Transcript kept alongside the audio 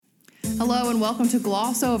Hello and welcome to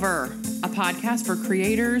Gloss Over, a podcast for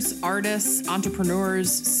creators, artists,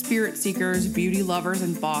 entrepreneurs, spirit seekers, beauty lovers,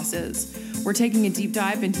 and bosses. We're taking a deep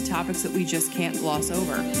dive into topics that we just can't gloss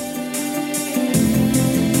over.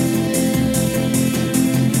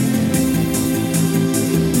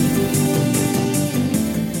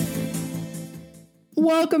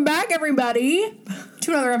 Welcome back, everybody,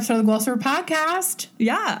 to another episode of the Gloss Over podcast.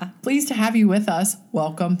 Yeah. Pleased to have you with us.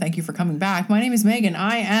 Welcome. Thank you for coming back. My name is Megan.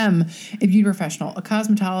 I am a beauty professional, a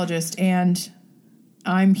cosmetologist, and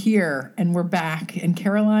I'm here and we're back. And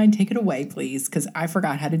Caroline, take it away, please, because I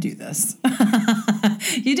forgot how to do this.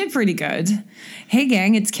 You did pretty good. Hey,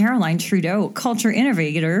 gang, it's Caroline Trudeau, culture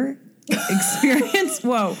innovator, experience.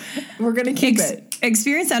 Whoa. We're going to keep it.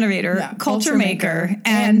 Experience innovator, culture maker,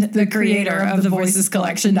 and the creator of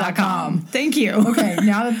thevoicescollection.com. Thank you. Okay,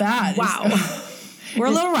 now that wow. We're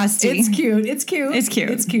a little rusty. It's cute. It's cute. It's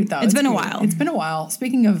cute. It's cute, though. It's been a while. It's been a while.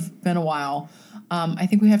 Speaking of been a while, I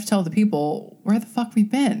think we have to tell the people where the fuck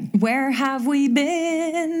we've been. Where have we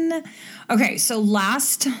been? Okay, so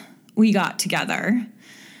last we got together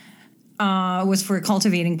was for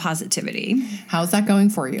cultivating positivity. How's that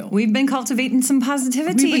going for you? We've been cultivating some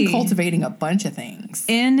positivity. We've been cultivating a bunch of things.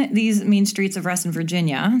 In these mean streets of Reston,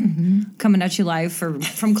 Virginia, coming at you live from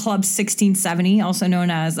Club 1670, also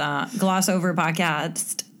known as Gloss Over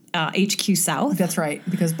Podcast HQ South. That's right,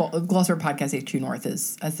 because Gloss Over Podcast HQ North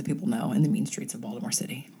is, as the people know, in the mean streets of Baltimore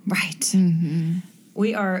City. Right. Mm-hmm.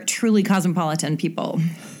 We are truly cosmopolitan people.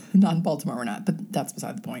 Not in Baltimore, we're not, but that's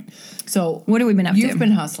beside the point. So, what have we been up to? You've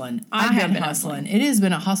been hustling. I've been hustling. It has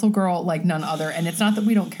been a hustle, girl, like none other. And it's not that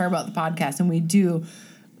we don't care about the podcast, and we do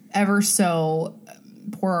ever so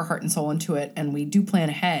pour our heart and soul into it, and we do plan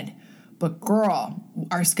ahead. But, girl,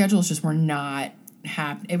 our schedules just were not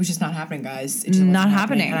happening. It was just not happening, guys. It just not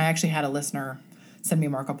happening. And I actually had a listener send me a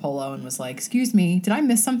Marco Polo and was like, excuse me, did I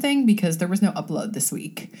miss something? Because there was no upload this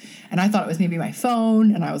week. And I thought it was maybe my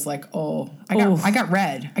phone. And I was like, I got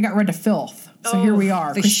red. I got red to filth. So here we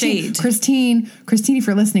are. The shade. Christine, if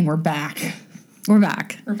you're listening, we're back. We're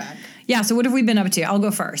back. Yeah, so what have we been up to? I'll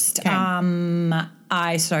go first. Okay.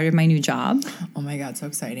 I started my new job. Oh my God, so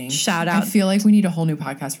exciting. Shout out. I feel like we need a whole new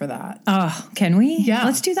podcast for that. Oh, can we? Yeah.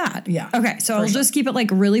 Let's do that. Yeah. Okay, so I'll just keep it like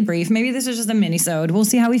really brief. Maybe this is just a mini-sode. We'll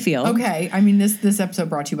see how we feel. Okay, I mean, this episode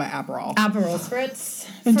brought to you by Aperol. Aperol Spritz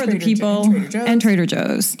and for the people. And Trader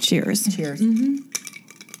Joe's. Cheers. Cheers.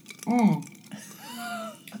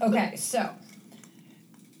 Okay, so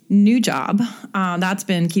new job. That's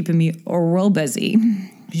been keeping me real busy.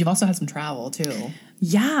 You've also had some travel, too.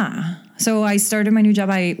 Yeah. So I started my new job.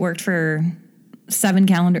 I worked for 7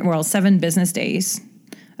 business days,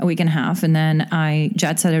 a week and a half, and then I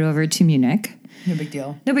jet set it over to Munich. No big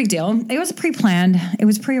deal. It was pre-planned. It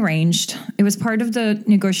was pre-arranged. It was part of the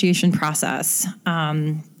negotiation process.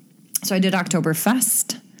 So I did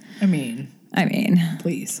Oktoberfest. I mean,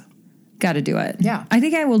 please. Got to do it. Yeah. I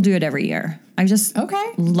think I will do it every year. I just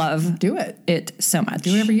love do it so much.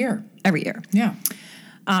 Do it every year. Every year. Yeah.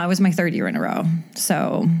 It was my 3rd year in a row.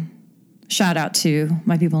 So shout out to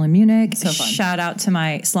my people in Munich. So fun. Shout out to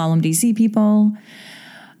my Slalom DC people.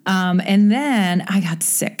 And then I got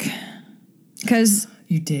sick. Because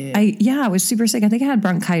you did. I was super sick. I think I had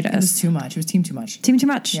bronchitis. It was too much. It was too much. Too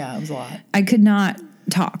much? Yeah, it was a lot. I could not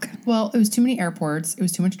talk. Well, it was too many airports. It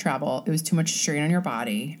was too much travel. It was too much strain on your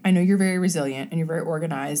body. I know you're very resilient and you're very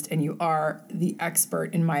organized and you are the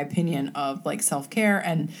expert, in my opinion, of like self-care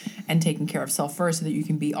and taking care of self first so that you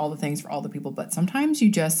can be all the things for all the people. But sometimes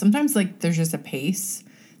like there's just a pace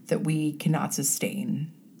that we cannot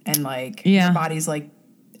sustain. And like your body's like,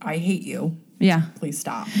 I hate you. Yeah. Please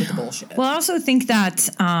stop with the bullshit. Well, I also think that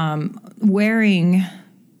wearing,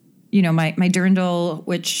 my dirndl,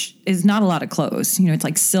 which is not a lot of clothes, it's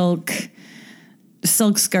like silk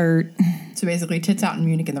skirt. So basically tits out in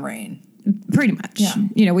Munich in the rain. Pretty much.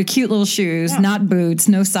 Yeah. With cute little shoes, not boots,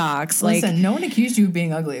 no socks. Listen, no one accused you of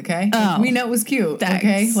being ugly, okay? Oh, we know it was cute, thanks.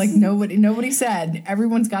 Okay? Like nobody said.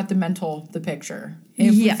 Everyone's got the picture.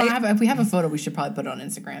 If we have a photo, we should probably put it on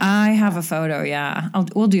Instagram. I have a photo, yeah.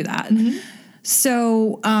 We'll do that. Mm-hmm.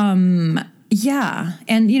 So, yeah.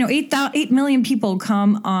 And, 8 million people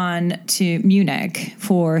come on to Munich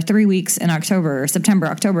for 3 weeks in September,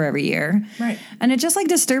 October every year. Right. And it just like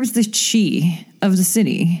disturbs the chi of the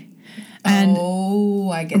city. And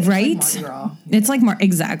I get it. Right? It's like Mardi Gras. It's like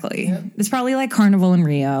exactly. Yep. It's probably like Carnival in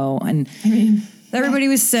Rio. And everybody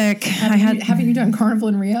was sick. Haven't you done Carnival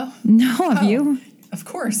in Rio? No, have you? Of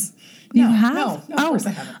course. You have? No, of course I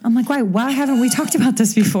haven't. I'm like, why haven't we talked about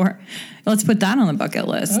this before? Let's put that on the bucket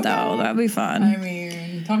list, though. That'd be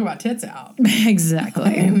fun. Talk about tits out.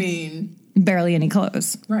 Exactly. Barely any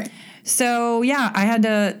clothes. Right. So yeah, I had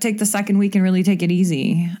to take the second week and really take it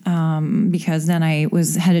easy because then I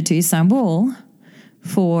was headed to Istanbul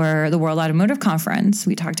for the World Automotive Conference.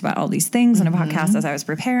 We talked about all these things on a podcast as I was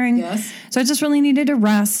preparing. Yes. So I just really needed to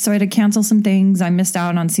rest. So I had to cancel some things. I missed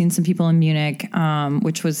out on seeing some people in Munich,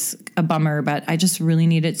 which was a bummer, but I just really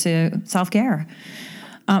needed to self-care.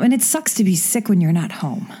 And it sucks to be sick when you're not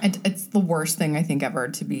home. And it's the worst thing I think ever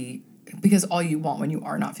to be, because all you want when you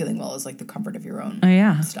are not feeling well is like the comfort of your own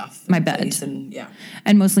stuff. My bed. And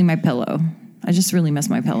And mostly my pillow. I just really miss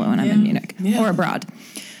my pillow when I'm in Munich or abroad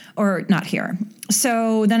or not here.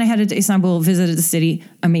 So then I headed to Istanbul, visited the city.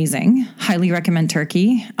 Amazing. Highly recommend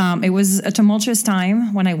Turkey. It was a tumultuous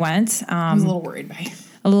time when I went. I was a little worried by it.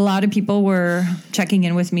 A lot of people were checking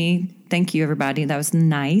in with me. Thank you, everybody. That was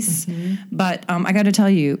nice. But I got to tell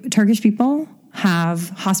you, Turkish people have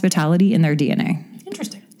hospitality in their DNA.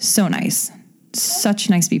 Interesting. So nice. Such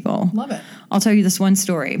nice people. Love it. I'll tell you this one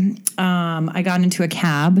story. I got into a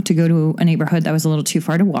cab to go to a neighborhood that was a little too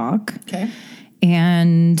far to walk. Okay.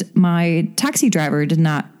 And my taxi driver did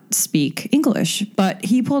not speak English, but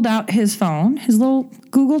he pulled out his phone, his little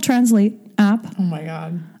Google Translate app. Oh my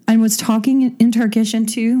God. And was talking in Turkish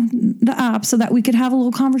into the app so that we could have a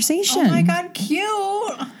little conversation. Oh my God,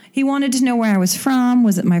 cute. He wanted to know where I was from.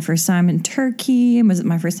 Was it my first time in Turkey? And was it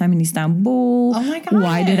my first time in Istanbul? Oh my God.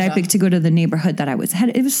 Why did I pick to go to the neighborhood that I was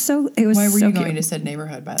headed? It was so Why were you cute. going to said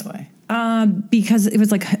neighborhood, by the way? Because it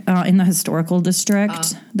was like in the historical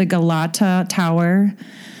district, the Galata Tower.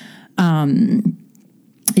 Yeah,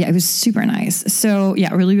 it was super nice. So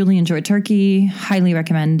yeah, really, really enjoyed Turkey. Highly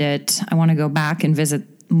recommend it. I want to go back and visit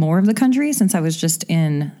more of the country since I was just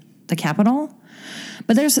in the capital.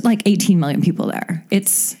 But there's like 18 million people there.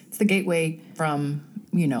 It's the gateway from,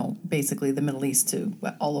 basically the Middle East to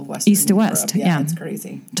all of Western East to Europe. West. Yeah, Yeah. it's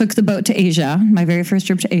crazy. Took the boat to Asia, my very first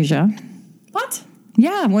trip to Asia. What?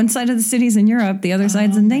 Yeah, one side of the city's in Europe, the other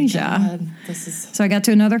side's in Asia. God, this is. So I got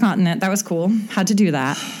to another continent. That was cool. Had to do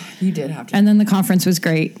that. You did have to. And then the conference was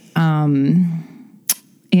great.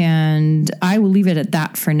 And I will leave it at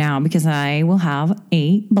that for now because I will have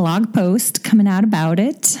a blog post coming out about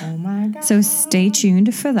it. Oh my God. So stay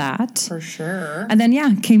tuned for that. For sure. And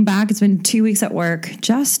then, came back. It's been 2 weeks at work.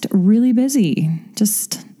 Just really busy.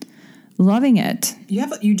 Just loving it.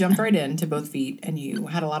 You jumped right into both feet and you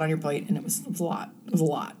had a lot on your plate and it was a lot. It was a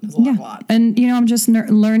lot. It was a lot. And, I'm just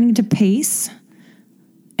learning to pace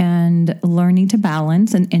and learning to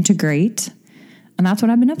balance and integrate. And that's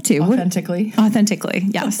what I've been up to. Authentically. Authentically,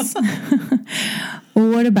 yes.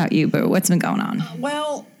 What about you, Boo? What's been going on?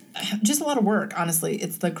 Well, just a lot of work, honestly.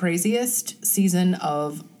 It's the craziest season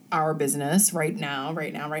of our business right now.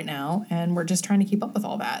 And we're just trying to keep up with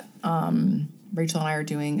all that. Rachel and I are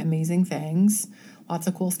doing amazing things. Lots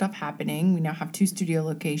of cool stuff happening. We now have 2 studio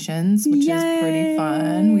locations, which is pretty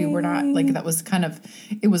fun. We were not, that was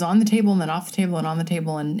it was on the table and then off the table and on the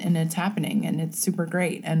table and it's happening and it's super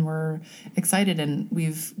great. And we're excited and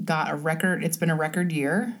we've got a record. It's been a record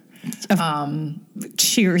year.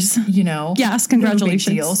 Cheers. Yes, congratulations.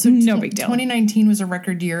 No big deal. So no big deal. 2019 was a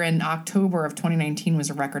record year and October of 2019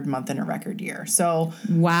 was a record month and a record year. So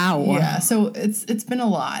wow. Yeah, so it's been a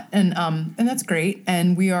lot and that's great.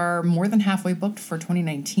 And we are more than halfway booked for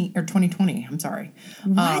 2019 or 2020. I'm sorry.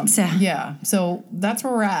 What? Yeah. So that's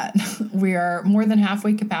where we're at. We are more than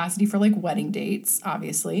halfway capacity for wedding dates,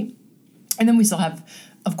 obviously. And then we still have,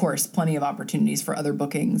 of course, plenty of opportunities for other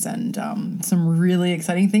bookings and some really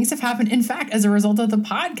exciting things have happened. In fact, as a result of the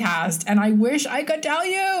podcast, and I wish I could tell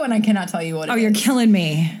you, and I cannot tell you what it is. Oh, you're killing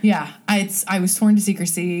me. Yeah, I was sworn to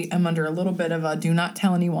secrecy. I'm under a little bit of a do not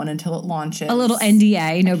tell anyone until it launches. A little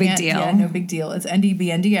NDA, no big deal. Yeah, no big deal. It's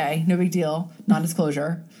NDA, no big deal,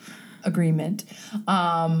 non-disclosure agreement.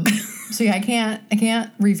 So yeah, I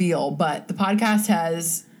can't reveal, but the podcast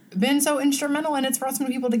has been so instrumental and it's brought so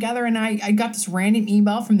many people together. And I got this random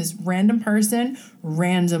email from this random person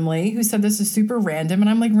randomly who said this is super random. And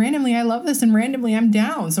I'm like, randomly, I love this. And randomly, I'm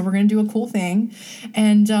down. So we're going to do a cool thing.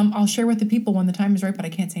 And I'll share with the people when the time is right, but I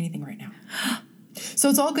can't say anything right now. So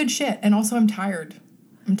it's all good shit. And also I'm tired.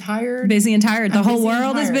 I'm tired. Busy and tired. The whole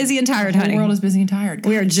world is busy and tired, honey. The whole world is busy and tired.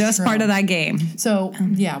 We are just part of that game. So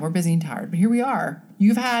yeah, we're busy and tired. But here we are.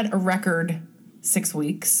 You've had a record 6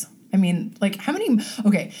 weeks. I mean, how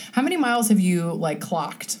many miles have you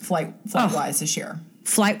clocked flight-wise this year?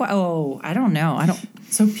 I don't know.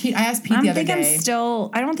 So Pete, I asked Pete the other day.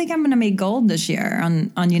 I don't think I'm going to make gold this year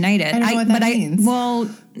on United. I don't know what that means.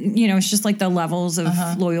 It's just the levels of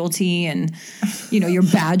loyalty and, your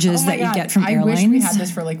badges that you get from airlines. I wish we had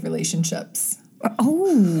this for relationships.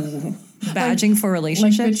 Oh, badging for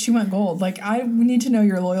relationships. Bitch, she went gold. I need to know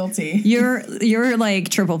your loyalty. You're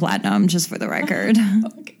triple platinum, just for the record.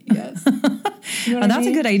 Okay. Yes. You know what I That's a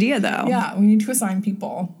mean? good idea, though. Yeah, we need to assign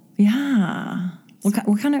people. Yeah. What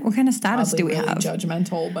kind of status Probably do we really have?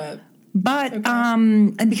 judgmental, but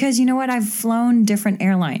Because you know what? I've flown different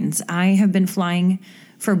airlines. I have been flying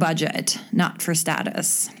for budget, not for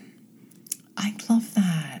status. I love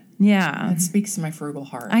that. Yeah. It speaks to my frugal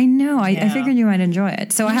heart. I know. I Yeah. figured you might enjoy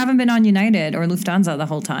it. So I haven't been on United or Lufthansa the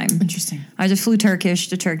whole time. Interesting. I just flew Turkish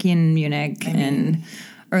to Turkey and Munich. And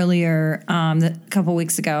earlier, a couple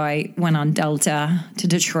weeks ago, I went on Delta to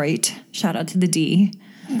Detroit. Shout out to the D.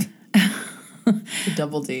 The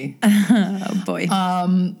double D. Oh, boy.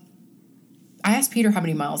 I asked Peter how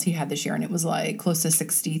many miles he had this year, and it was like close to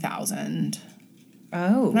 60,000.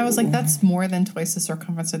 Oh. And I was like, that's more than twice the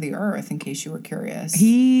circumference of the Earth, in case you were curious.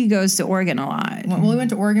 He goes to Oregon a lot. Well, we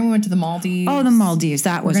went to Oregon. We went to the Maldives. Oh, the Maldives.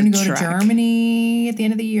 That was We're going to go trek. to Germany at the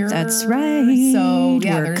end of the year. That's right. So,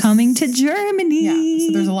 yeah. We're coming to Germany. Yeah.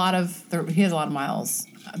 So there's a lot of, he has a lot of miles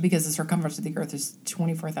because the circumference of the Earth is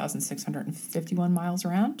 24,651 miles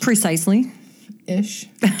around. Precisely. Ish,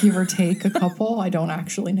 give or take a couple. I don't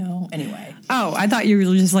actually know. Anyway. Oh, I thought you were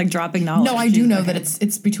just like dropping knowledge. No, I do know that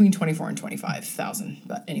it's between 24 and 25,000.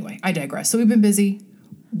 But anyway, I digress. So we've been busy.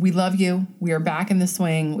 We love you. We are back in the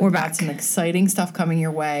swing. We've got some exciting stuff coming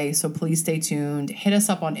your way. So please stay tuned. Hit us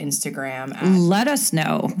up on Instagram. Let us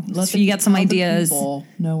know if you get some ideas. Know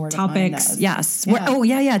where to find topics. us. Yes.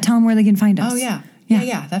 Yeah. Tell them where they can find us. Oh, yeah.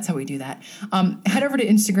 Yeah, that's how we do that. Head over to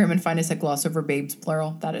Instagram and find us at Glossover Babes,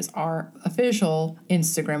 plural. That is our official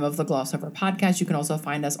Instagram of the Glossover Podcast. You can also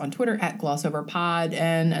find us on Twitter at GlossoverPod.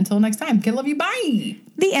 And until next time, kid, love you. Bye.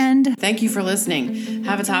 The end. Thank you for listening.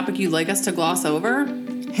 Have a topic you'd like us to gloss over?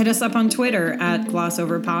 Hit us up on Twitter at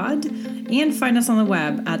GlossoverPod and find us on the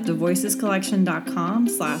web at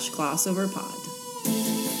thevoicescollection.com/GlossoverPod.